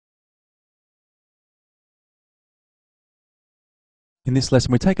In this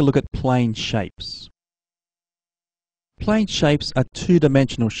lesson, we take a look at plane shapes. Plane shapes are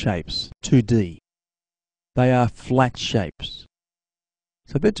two-dimensional shapes, 2D. They are flat shapes.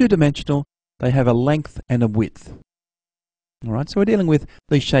 So if they're two-dimensional, they have a length and a width. All right, so we're dealing with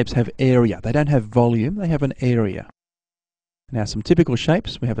these shapes have area. They don't have volume, they have an area. Now some typical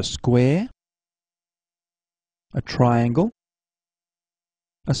shapes, we have a square, a triangle,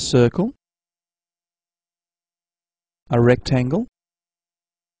 a circle, a rectangle,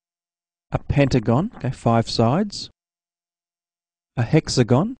 a pentagon, okay, 5 sides. A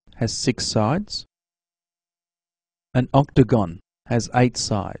hexagon has 6 sides. An octagon has 8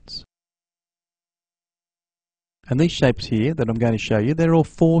 sides. And these shapes here that I'm going to show you, they're all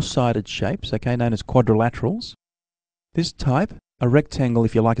 4-sided shapes, okay, known as quadrilaterals. This type, a rectangle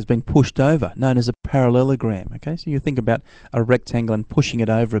if you like, is being pushed over, known as a parallelogram, okay? So you think about a rectangle and pushing it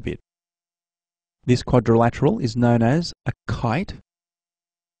over a bit. This quadrilateral is known as a kite.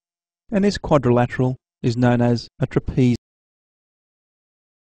 And this quadrilateral is known as a trapeze.